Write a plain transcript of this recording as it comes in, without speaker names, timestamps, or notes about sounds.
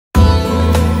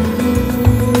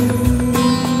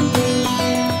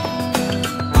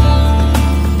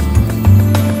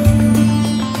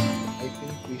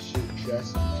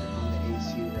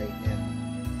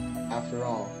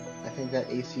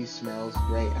smells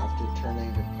great after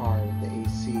turning the car with the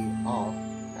AC off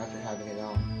after having it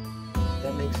on.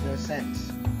 That makes no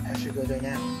sense. I should go there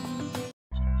now.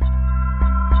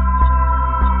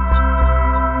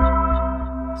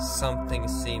 Something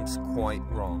seems quite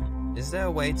wrong. Is there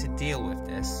a way to deal with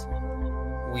this?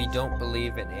 We don't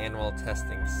believe in animal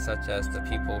testing, such as the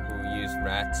people who use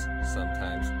rats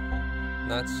sometimes.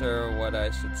 Not sure what I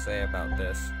should say about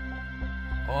this.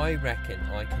 I reckon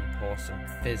I can pour some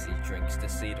fizzy drinks to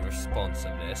see the response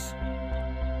of this.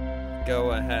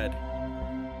 Go ahead.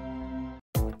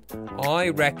 I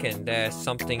reckon there's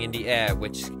something in the air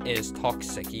which is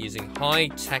toxic using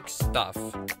high-tech stuff.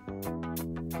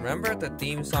 Remember the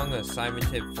theme song of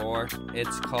Simontive 4?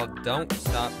 It's called Don't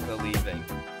Stop Believing.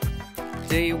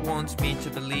 Do you want me to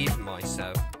believe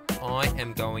myself? I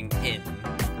am going in.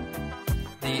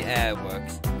 The air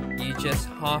works. You just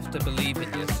have to believe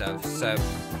in yourself, so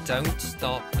don't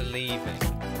stop believing.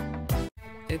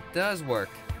 It does work.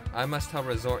 I must tell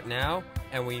Resort now,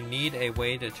 and we need a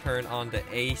way to turn on the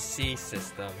AC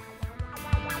system.